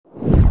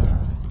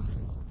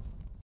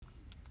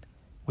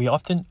we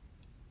often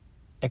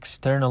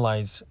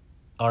externalize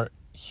our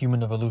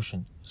human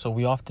evolution. So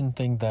we often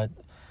think that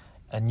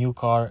a new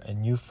car, a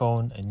new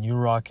phone, a new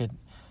rocket,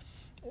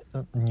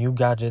 new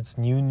gadgets,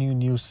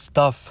 new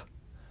stuff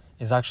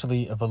is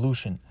actually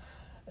evolution.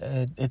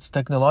 It's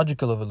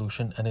technological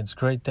evolution, and it's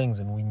great things,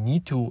 and we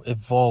need to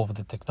evolve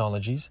the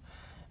technologies,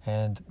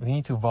 and we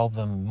need to evolve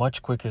them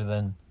much quicker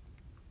than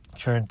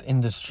current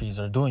industries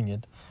are doing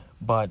it.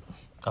 But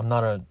I'm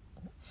not a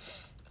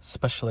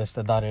specialist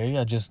at that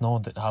area. I just know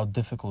that how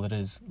difficult it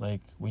is.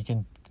 Like, we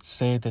can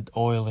say that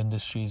oil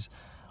industries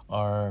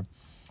are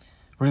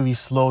really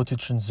slow to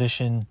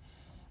transition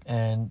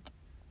and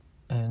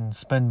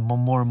spend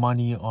more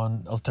money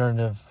on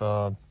alternative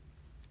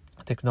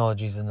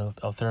technologies and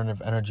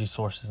alternative energy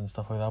sources and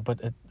stuff like that.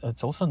 But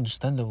it's also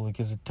understandable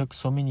because it took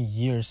so many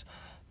years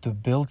to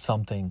build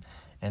something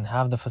and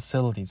have the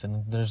facilities,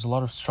 and there's a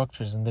lot of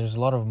structures, and there's a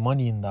lot of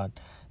money in that.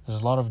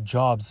 There's a lot of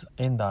jobs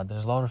in that.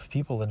 There's a lot of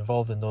people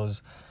involved in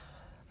those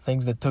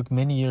things that took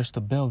many years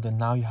to build, and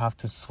now you have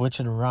to switch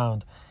it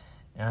around.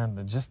 And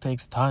it just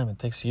takes time. It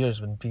takes years.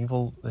 When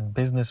people and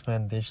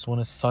businessmen, they just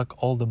want to suck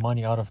all the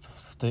money out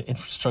of the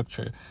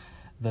infrastructure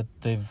that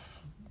they've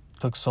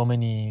took so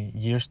many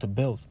years to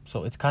build.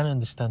 So it's kind of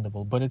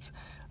understandable. But I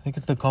think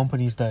it's the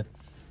companies that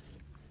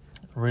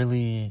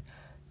really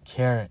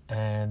care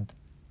and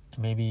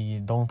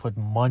maybe don't put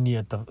money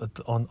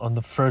on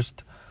the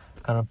first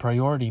kind of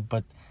priority,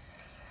 but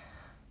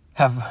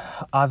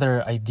have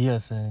other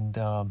ideas. And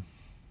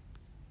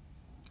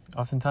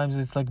oftentimes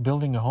it's like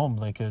building a home,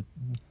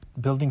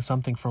 building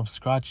something from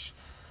scratch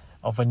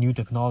of a new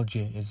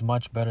technology is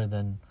much better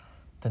than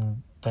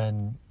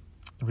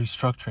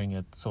restructuring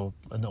it. So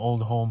an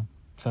old home,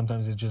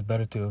 sometimes it's just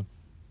better to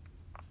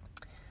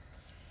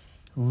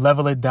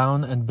level it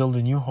down and build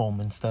a new home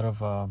instead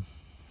of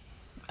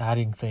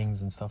adding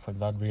things and stuff like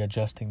that,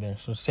 readjusting there.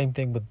 So same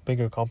thing with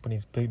bigger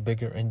companies,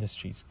 bigger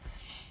industries.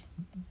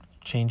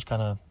 Change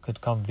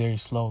could come very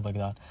slow like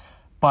that.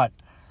 But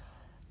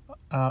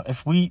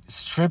if we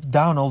strip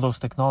down all those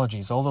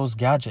technologies, all those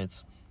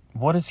gadgets,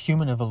 what is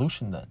human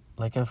evolution then?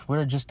 Like, if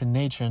we're just in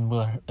nature and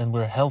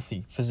we're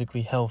healthy,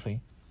 physically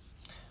healthy,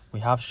 we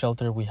have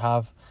shelter, we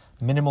have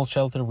minimal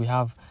shelter, we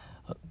have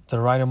the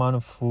right amount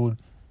of food,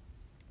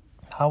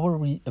 how are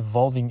we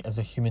evolving as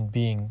a human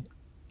being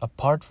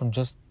apart from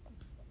just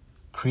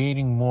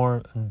creating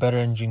more and better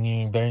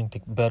engineering,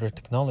 better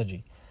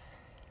technology?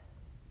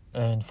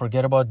 And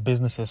forget about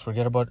businesses,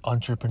 forget about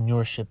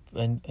entrepreneurship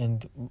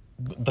and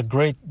the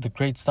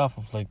great stuff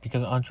of, like,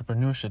 because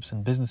entrepreneurships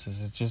and businesses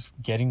is just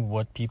getting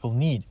what people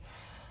need.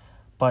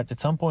 But at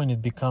some point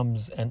it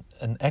becomes an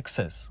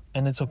excess,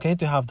 and it's okay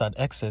to have that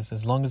excess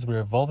as long as we're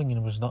evolving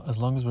and as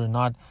long as we're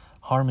not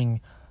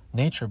harming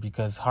nature,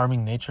 because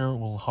harming nature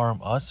will harm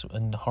us,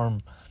 and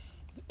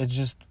it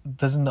just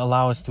doesn't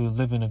allow us to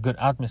live in a good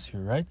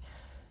atmosphere, right?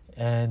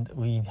 And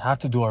we have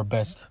to do our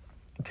best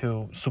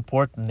to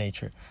support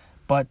nature.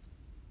 But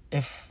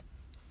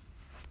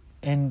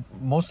and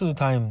most of the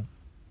time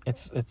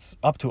it's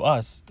up to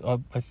us.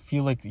 I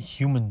feel like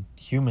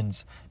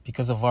humans,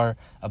 because of our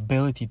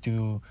ability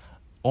to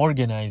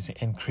organize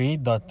and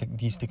create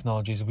these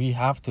technologies, we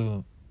have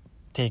to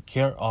take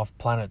care of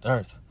planet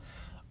Earth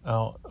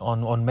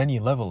on many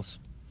levels.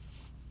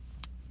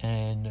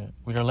 And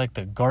we are like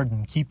the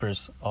garden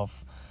keepers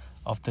of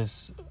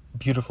this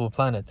beautiful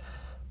planet.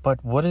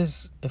 But what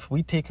is, if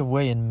we take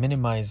away and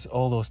minimize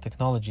all those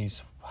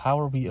technologies, how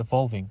are we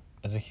evolving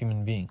as a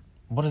human being?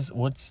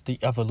 What's the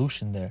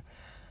evolution there?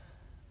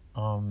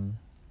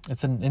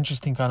 It's an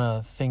interesting kind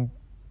of thing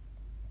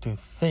to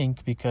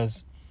think,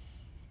 because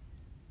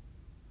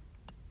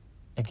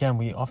again,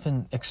 we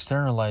often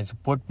externalize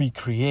what we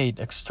create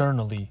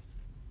externally.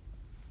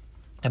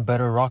 A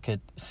better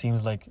rocket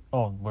seems like,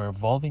 oh, we're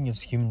evolving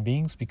as human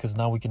beings because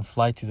now we can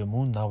fly to the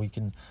moon, now we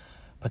can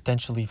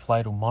potentially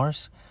fly to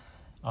Mars.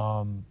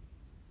 In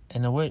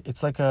a way,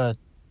 it's like a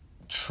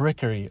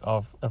trickery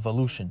of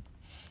evolution.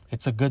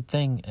 It's a good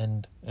thing,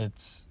 and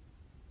it's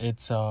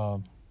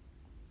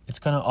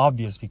kind of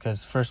obvious,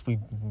 because first we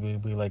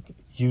like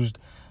used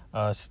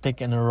a stick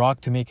and a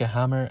rock to make a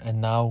hammer,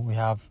 and now we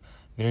have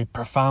very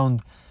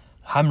profound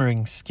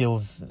hammering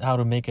skills, how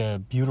to make a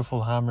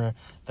beautiful hammer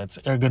that's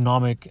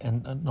ergonomic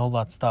and all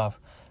that stuff.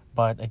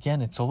 But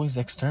again, it's always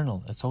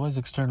external.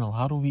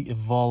 How do we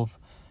evolve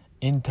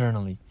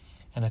internally?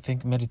 And I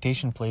think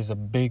meditation plays a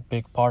big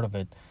part of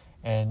it.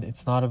 And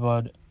it's not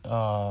about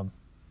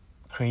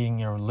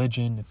creating a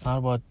religion. It's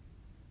not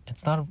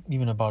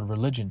even about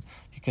religion,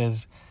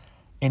 because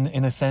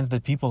in a sense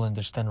that people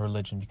understand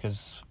religion,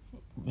 because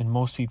in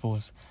most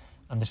people's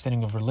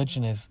understanding of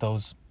religion is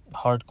those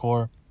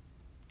hardcore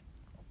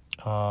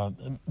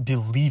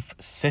belief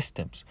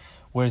systems,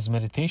 whereas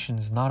meditation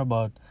is not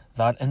about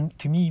that. And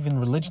to me, even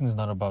religion is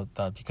not about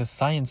that, because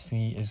science to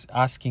me is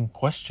asking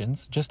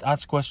questions. Just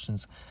ask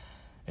questions.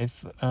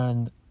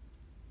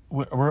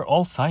 We're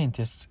all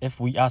scientists if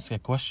we ask a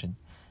question.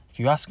 If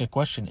you ask a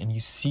question and you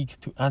seek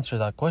to answer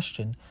that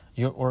question,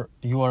 you are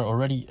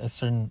already a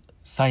certain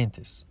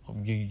scientist.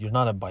 You're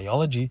not a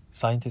biology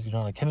scientist, you're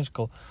not a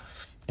chemical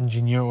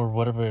engineer or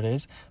whatever it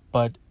is.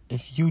 But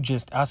if you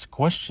just ask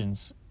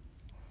questions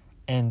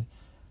and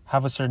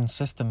have a certain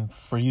system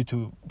for you to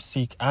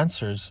seek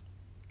answers,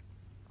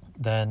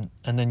 then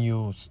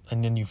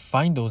you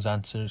find those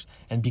answers,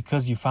 and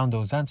because you found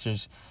those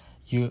answers,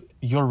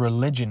 your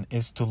religion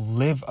is to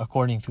live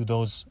according to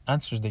those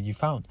answers that you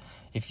found.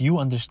 If you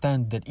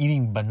understand that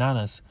eating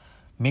bananas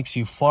makes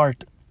you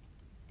fart,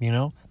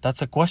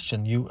 that's a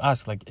question you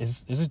ask, like,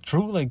 is it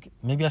true? Like,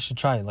 maybe I should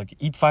try it. Like,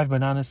 eat 5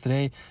 bananas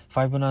today,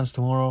 5 bananas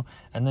tomorrow,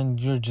 and then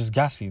you're just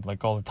gassy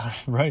like all the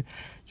time, right?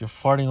 You're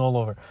farting all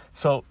over.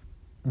 So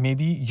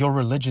maybe your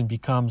religion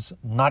becomes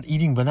not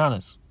eating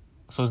bananas.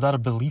 So is that a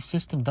belief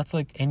system? That's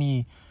like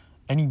any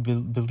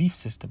belief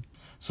system.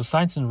 So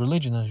science and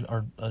religion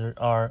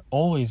are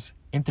always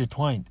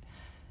intertwined,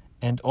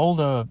 and all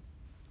the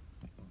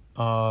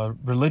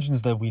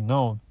religions that we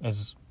know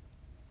as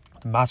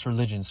the mass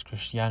religions,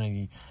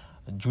 Christianity,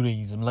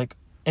 Judaism, like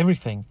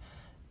everything,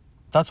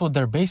 that's what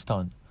they're based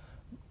on.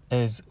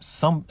 Is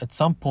at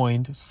some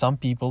point some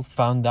people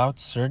found out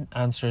certain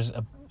answers,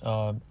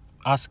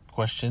 asked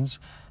questions,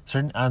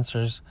 certain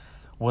answers,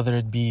 whether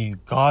it be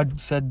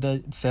God said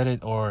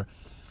it, or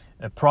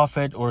a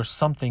prophet or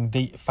something.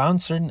 They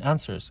found certain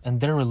answers, and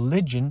their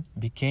religion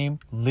became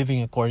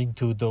living according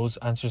to those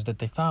answers that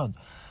they found.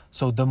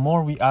 So the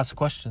more we ask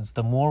questions,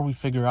 the more we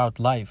figure out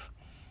life,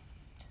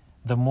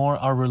 the more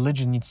our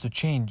religion needs to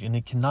change. And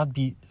it cannot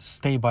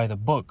stay by the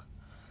book.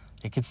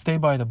 It could stay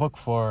by the book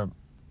for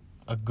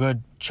a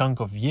good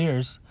chunk of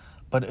years,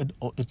 but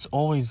it's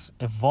always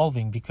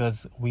evolving,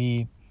 because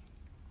we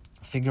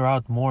figure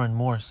out more and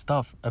more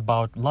stuff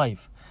about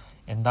life.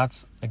 And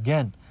that's,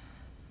 again,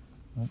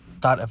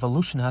 that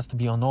evolution has to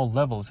be on all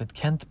levels. It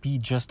can't be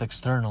just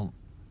external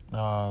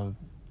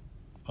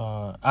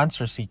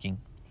answer seeking.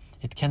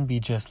 It can be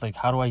just like,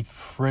 how do I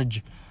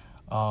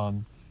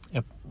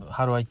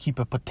how do I keep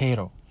a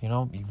potato?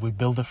 We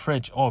build a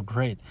fridge. Oh,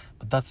 great.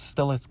 But that's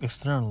still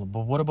external.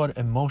 But what about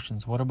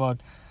emotions? What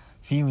about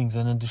feelings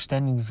and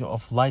understandings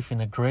of life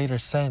in a greater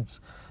sense?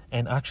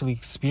 And actually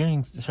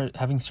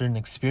having certain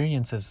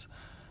experiences,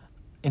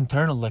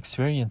 internal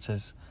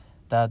experiences,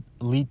 that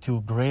lead to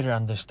greater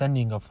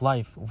understanding of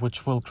life,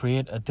 which will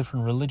create a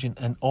different religion.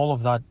 And all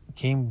of that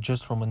came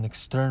just from an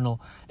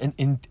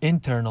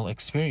internal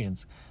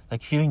experience,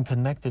 like feeling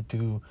connected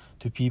to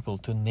people,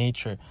 to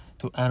nature,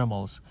 to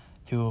animals,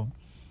 to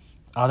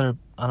other,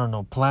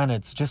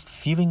 planets, just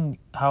feeling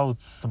how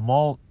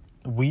small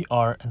we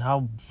are and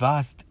how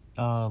vast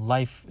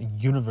life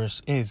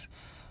universe is.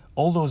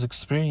 All those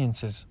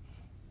experiences,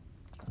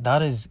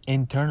 that is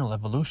internal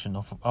evolution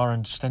of our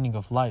understanding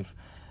of life.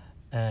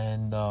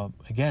 And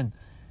again,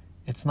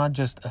 it's not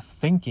just a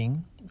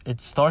thinking.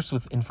 It starts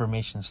with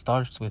information,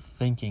 starts with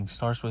thinking,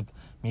 starts with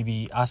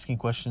maybe asking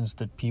questions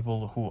to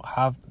people who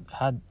have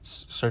had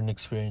certain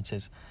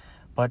experiences.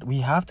 But we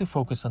have to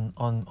focus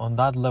on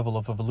that level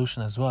of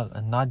evolution as well,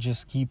 and not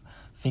just keep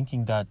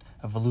thinking that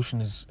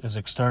evolution is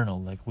external.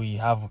 Like, we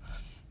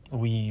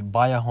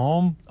buy a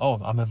home,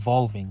 oh, I'm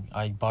evolving.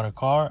 I bought a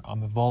car,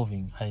 I'm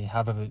evolving. I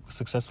have a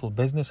successful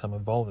business, I'm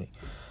evolving.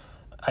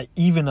 I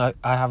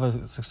have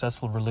a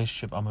successful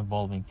relationship, I'm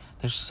evolving.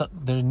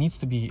 There needs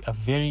to be a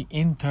very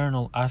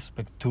internal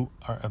aspect to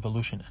our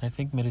evolution. And I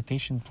think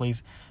meditation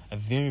plays a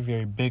very,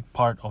 very big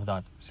part of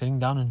that. Sitting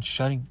down and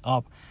shutting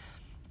up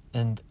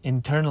and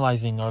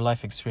internalizing our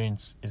life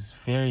experience is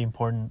very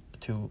important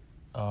to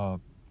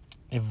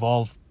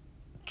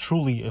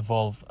truly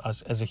evolve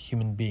as a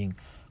human being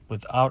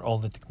without all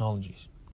the technologies.